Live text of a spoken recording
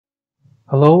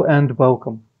Hello and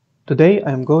welcome. Today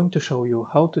I'm going to show you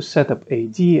how to set up a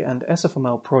D and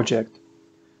SFML project.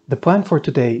 The plan for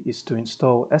today is to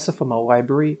install SFML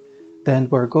library, then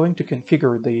we're going to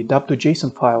configure the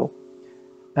dub.json file,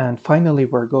 and finally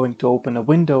we're going to open a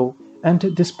window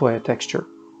and display a texture.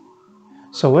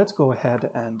 So let's go ahead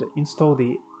and install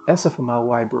the SFML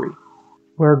library.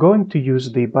 We're going to use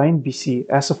the bindbc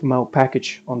SFML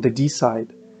package on the D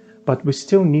side, but we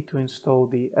still need to install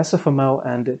the SFML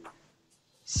and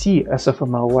C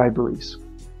SFML libraries.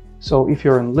 So if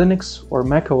you're in Linux or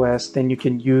macOS, then you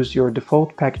can use your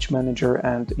default package manager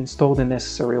and install the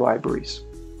necessary libraries.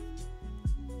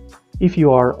 If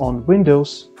you are on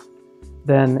Windows,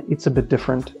 then it's a bit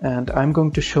different, and I'm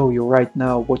going to show you right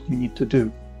now what you need to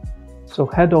do. So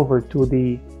head over to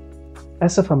the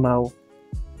SFML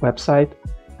website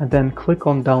and then click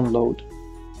on Download.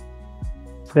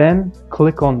 Then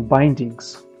click on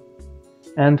Bindings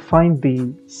and find the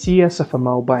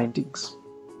CSFML bindings.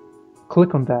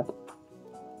 Click on that.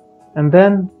 And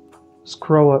then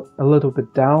scroll a little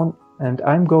bit down, and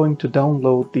I'm going to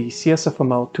download the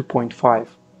CSFML 2.5.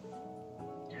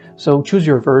 So choose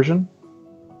your version.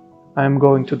 I'm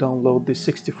going to download the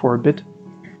 64-bit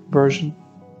version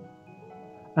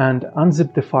and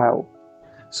unzip the file.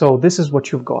 So this is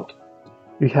what you've got.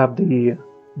 You have the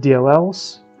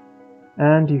DLLs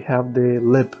and you have the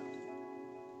lib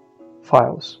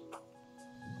files.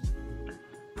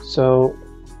 So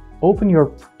open your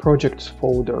projects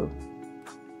folder.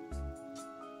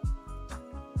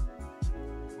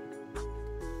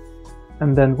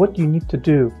 And then what you need to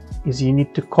do is you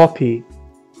need to copy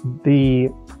the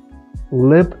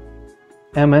lib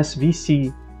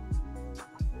msvc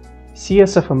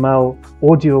csfml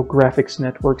audio graphics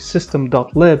network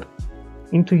system.lib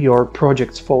into your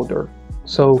projects folder.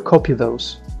 So copy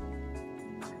those.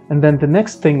 And then the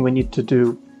next thing we need to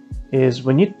do is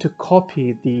we need to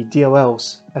copy the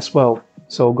DLLs as well.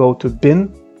 So go to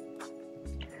bin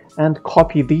and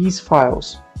copy these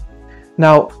files.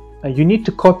 Now you need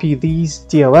to copy these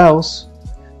DLLs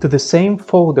to the same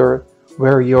folder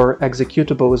where your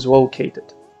executable is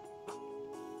located.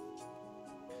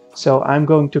 So I'm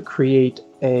going to create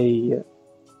a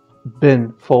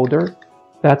bin folder.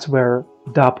 That's where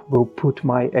dub will put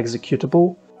my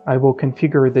executable. I will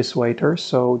configure this later,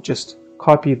 so just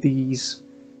copy these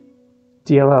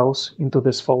DLLs into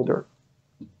this folder.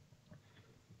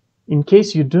 In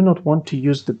case you do not want to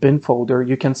use the bin folder,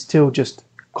 you can still just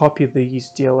copy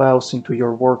these DLLs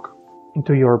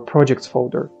into your projects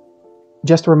folder.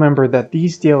 Just remember that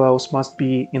these DLLs must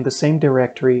be in the same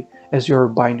directory as your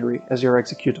binary, as your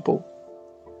executable.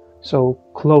 So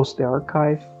close the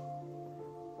archive.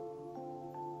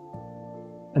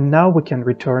 And now we can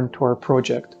return to our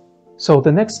project. So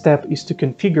the next step is to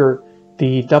configure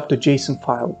the dub.json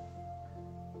file.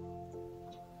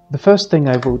 The first thing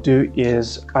I will do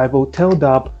is I will tell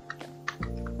dub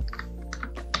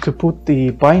to put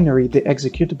the binary, the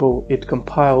executable it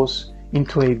compiles,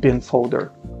 into a bin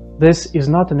folder. This is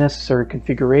not a necessary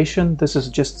configuration, this is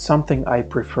just something I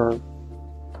prefer.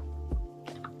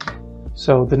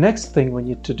 So the next thing we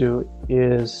need to do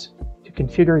is to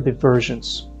configure the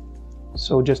versions.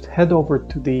 So just head over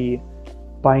to the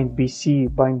bindbc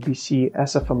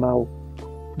SFML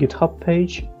GitHub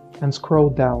page and scroll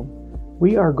down.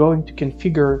 We are going to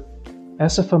configure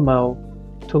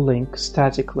SFML to link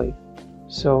statically.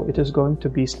 So it is going to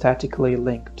be statically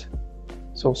linked.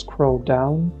 So scroll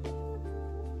down,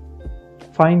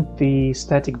 find the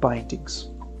static bindings.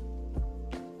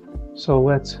 So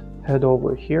let's head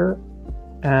over here,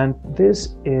 and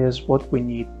this is what we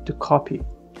need to copy.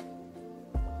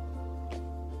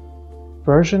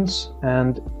 Versions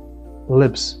and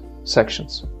libs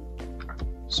sections.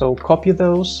 So copy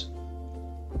those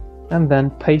and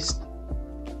then paste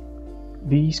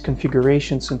these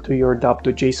configurations into your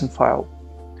dub.json file.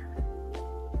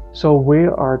 So we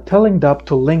are telling dub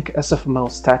to link SFML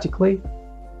statically,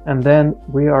 and then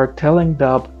we are telling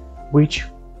dub which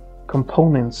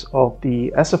components of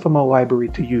the SFML library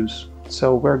to use.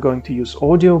 So we're going to use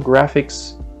audio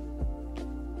graphics.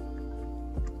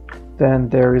 Then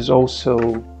there is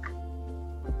also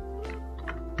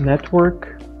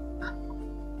network,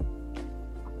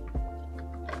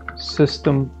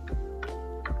 system,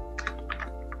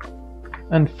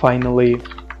 and finally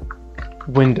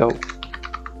window.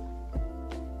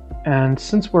 And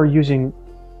since we're using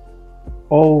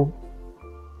all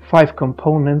 5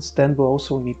 components, then we'll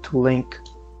also need to link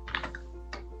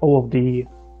all of the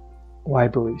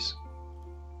libraries.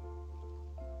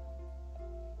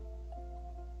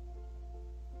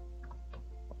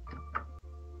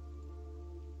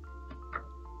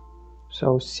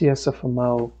 So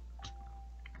CSFML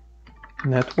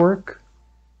network,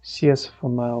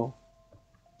 SFML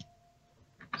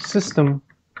system,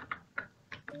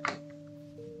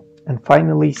 and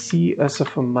finally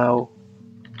SFML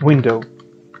window.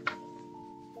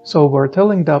 So we're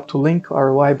telling DAP to link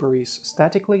our libraries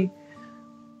statically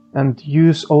and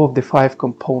use all of the 5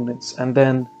 components, and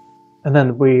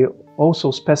then we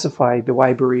also specify the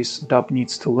libraries DAP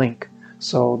needs to link.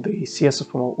 So the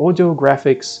SFML audio,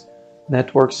 graphics,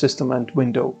 network, system, and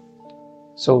window.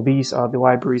 So these are the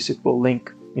libraries it will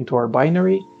link into our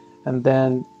binary, and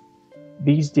then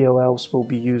these DLLs will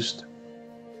be used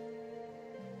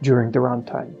during the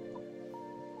runtime.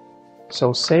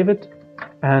 So save it,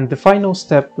 and the final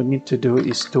step we need to do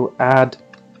is to add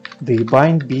the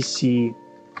bindbc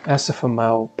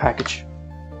SFML package.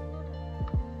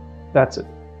 That's it.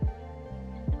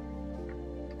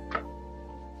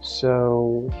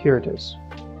 So here it is.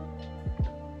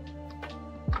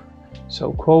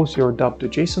 So close your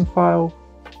 .json file,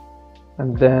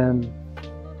 and then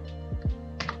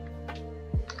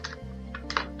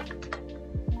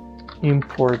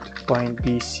import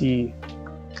bindbc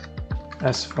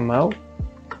SFML.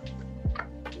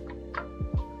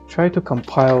 Try to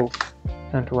compile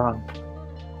and run.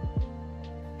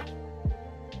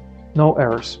 No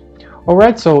errors.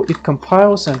 Alright, so it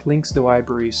compiles and links the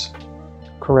libraries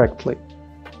correctly.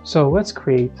 So let's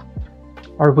create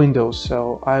our windows.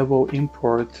 So I will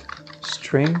import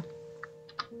string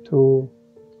to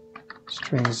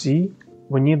string z.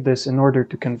 We need this in order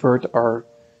to convert our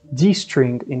D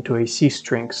string into a C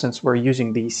string, since we're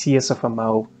using the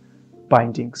SFML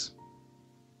bindings.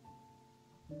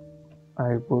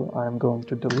 I'm going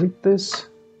to delete this,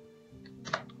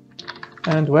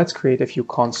 and let's create a few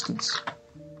constants.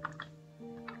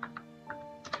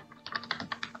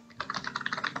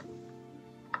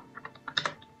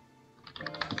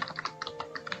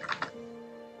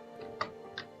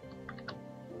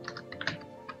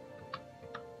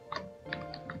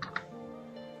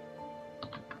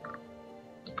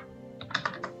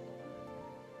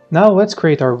 Now let's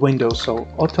create our window. So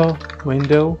auto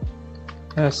window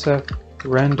sf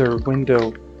render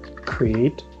window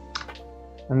create,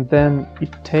 and then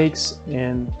it takes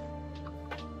in.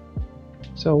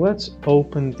 So let's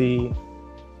open the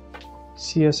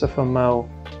SFML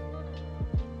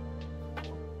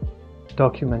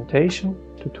documentation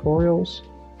tutorials,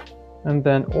 and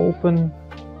then open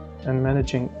and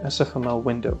managing SFML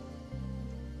window.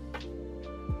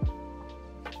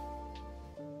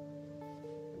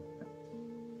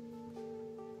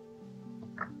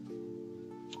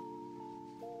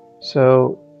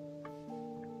 So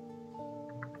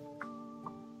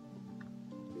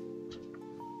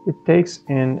it takes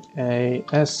in a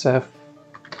SF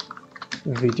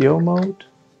video mode,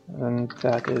 and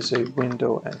that is a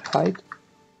window and height.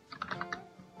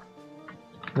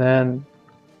 Then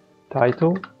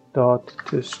title dot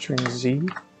to string z.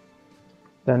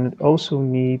 Then it also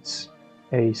needs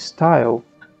a style.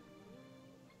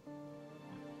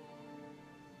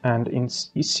 And in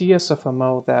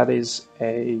SFML, that is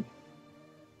a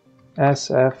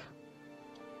SF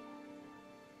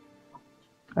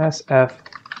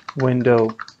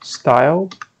window style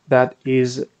that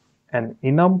is an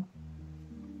enum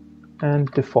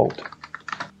and default.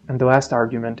 And the last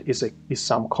argument is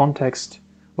some context.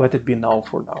 Let it be null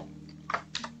for now.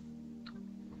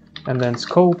 And then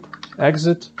scope,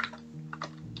 exit.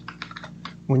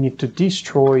 We need to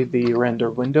destroy the render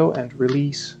window and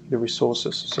release the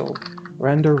resources. So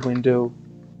render window,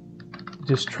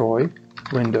 destroy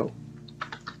window.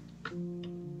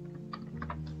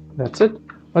 That's it.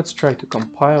 Let's try to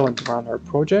compile and run our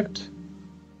project.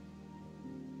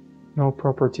 No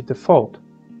property default.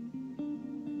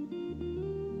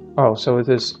 Oh, so it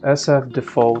is SF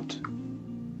default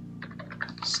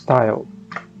style.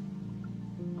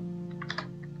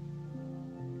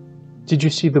 Did you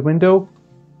see the window?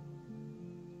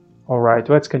 Alright,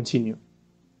 let's continue.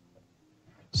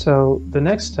 So the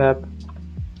next step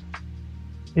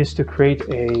is to create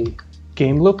a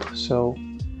game loop. So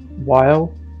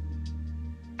while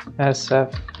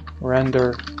SF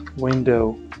render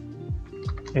window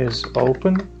is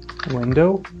open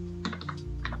window,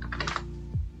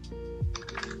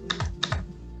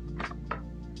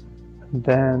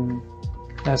 then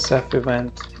SF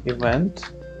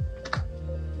event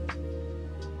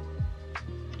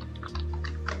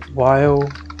while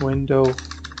window,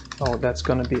 oh, that's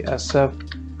going to be SF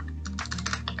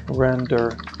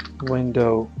render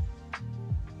window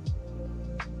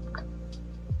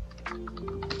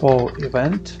full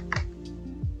event,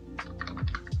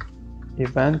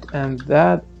 and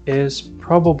that is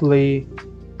probably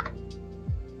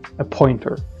a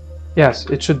pointer. Yes,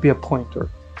 it should be a pointer.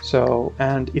 So,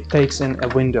 and it takes in a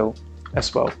window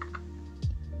as well.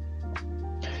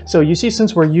 So you see,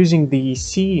 since we're using the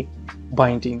C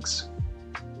bindings,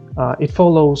 it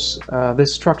follows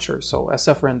this structure. So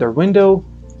SF render window,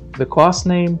 the class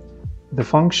name, the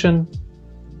function,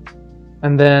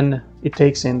 and then it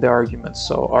takes in the arguments.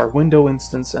 So our window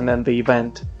instance and then the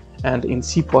event. And in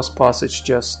C++, it's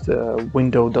just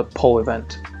window.poll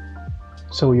event.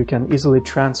 So you can easily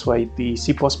translate the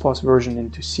C++ version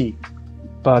into C.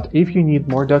 But if you need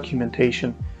more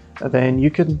documentation, then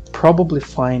you can probably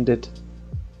find it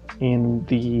in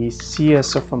the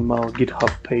SFML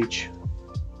GitHub page.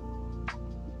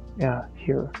 Yeah,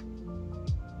 here.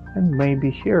 And maybe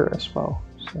here as well.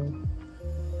 So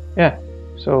yeah,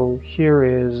 so here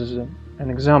is an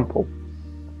example,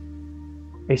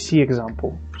 a C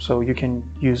example. So you can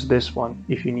use this one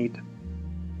if you need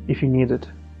it.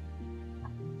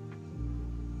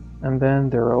 And then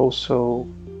there are also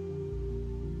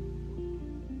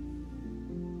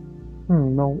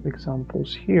no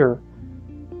examples here.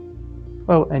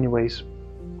 Well, anyways,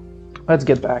 let's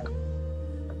get back.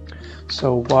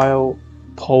 So while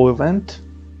poll event,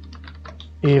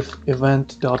 if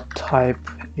event.type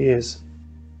is,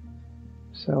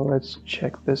 so let's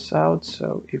check this out.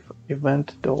 So if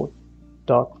event.type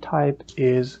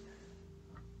is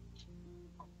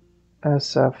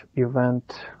SF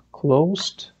event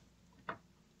closed,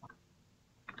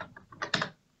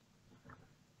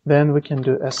 then we can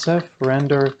do SF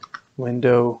render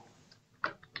window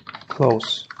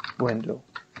close window.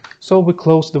 So we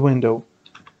close the window.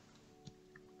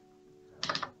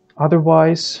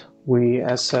 Otherwise, we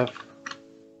SF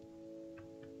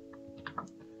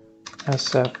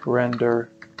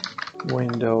render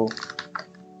window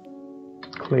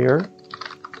clear.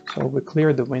 So we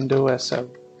clear the window SF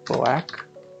black.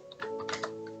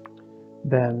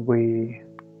 Then we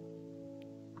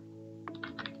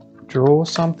draw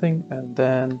something, and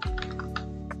then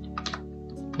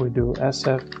we do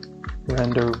SF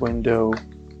render window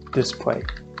display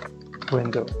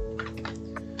window.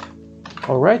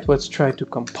 All right, let's try to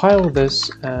compile this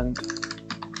and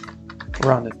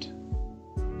run it.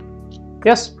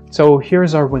 Yes, so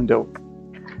here's our window.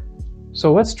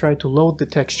 So let's try to load the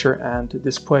texture and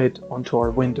display it onto our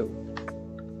window.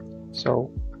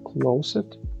 So close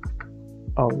it.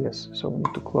 Oh yes, so we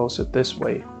need to close it this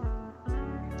way.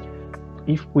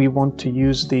 If we want to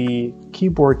use the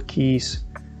keyboard keys,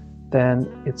 then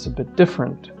it's a bit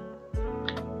different.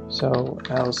 So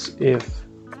else if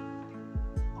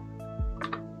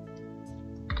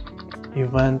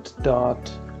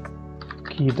event.key.code,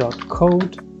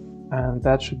 and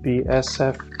that should be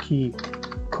SF key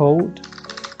code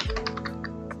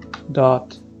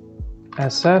dot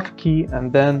SF key,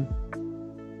 and then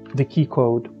the key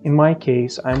code. In my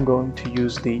case, I'm going to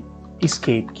use the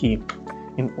escape key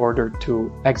in order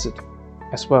to exit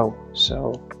as well.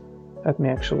 So let me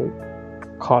actually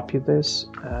copy this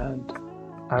and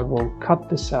I will cut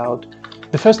this out.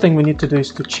 The first thing we need to do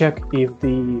is to check if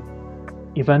the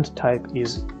event type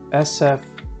is SF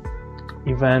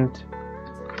event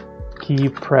key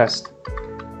pressed.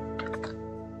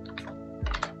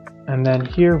 And then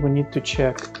here we need to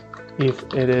check if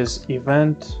it is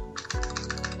event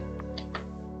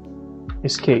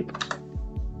escape.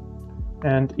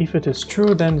 And if it is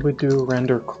true, then we do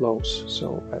render close.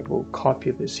 So I will copy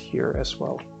this here as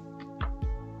well.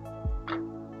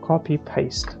 Copy,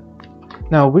 paste.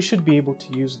 Now we should be able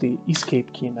to use the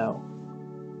escape key now.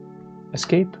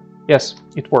 Escape? Yes,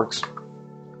 it works.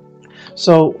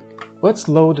 So let's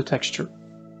load the texture.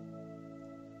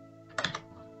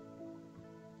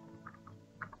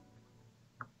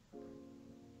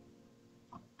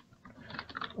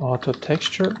 Auto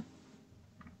texture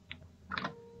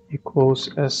equals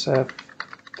SF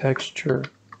texture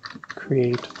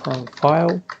create from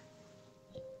file,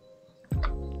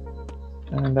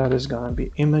 and that is going to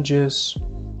be images.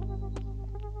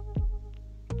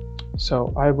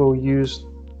 So I will use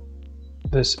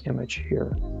this image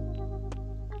here.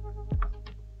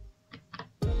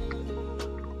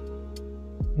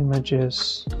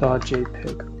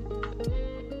 Images.jpg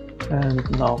and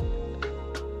null.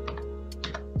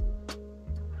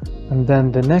 And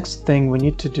then the next thing we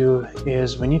need to do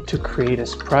is we need to create a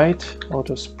sprite,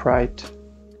 auto sprite,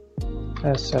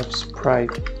 SF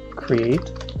sprite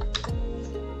create.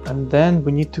 And then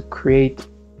we need to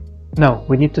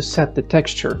we need to set the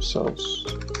texture. So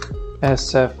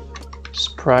SF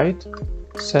sprite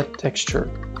set texture.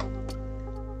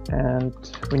 And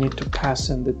we need to pass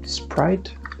in the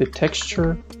sprite, the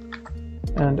texture,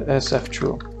 and SF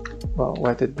true. Well,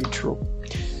 let it be true.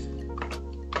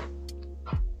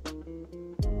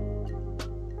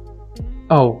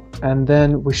 Oh, And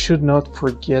then we should not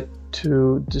forget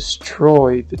to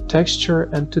destroy the texture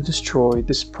and to destroy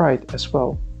the sprite as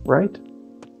well, right?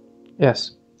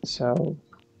 Yes, so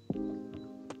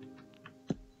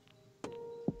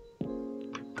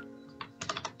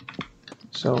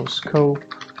scope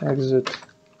exit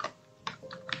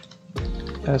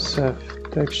sf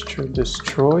texture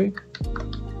destroy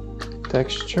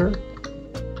texture,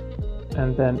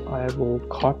 and then I will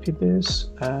copy this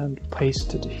and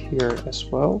paste it here as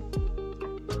well.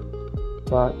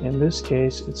 But in this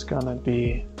case, it's gonna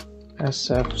be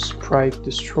sf sprite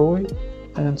destroy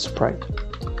and sprite.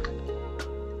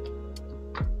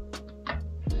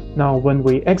 Now, when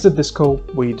we exit the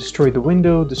scope, we destroy the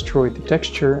window, destroy the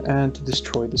texture, and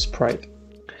destroy the sprite.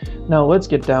 Now, let's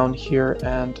get down here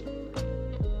and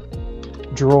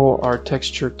draw our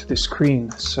texture to the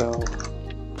screen. So,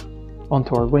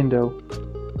 onto our window,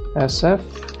 sf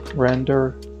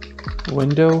render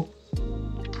window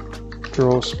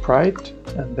draw sprite,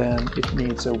 and then it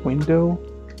needs a window,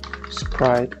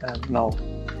 sprite, and null.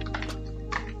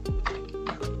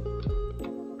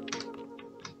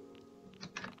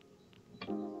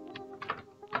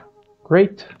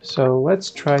 Great, so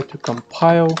let's try to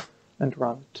compile and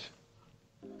run it.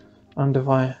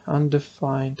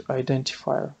 Undefined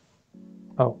identifier.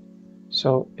 Oh,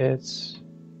 so it's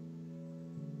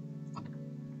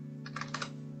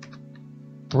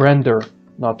render,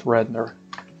 not render.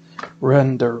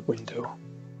 Render window.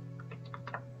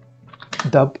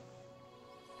 Dub.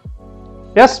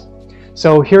 Yes,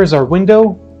 so here's our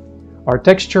window, our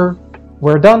texture.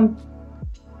 We're done.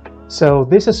 So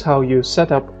this is how you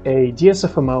set up a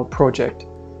DSFML project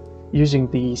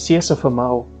using the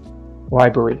CSFML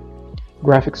library,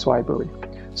 graphics library.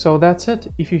 So that's it.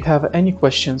 If you have any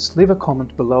questions, leave a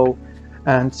comment below,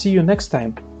 and see you next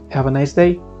time. Have a nice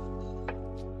day.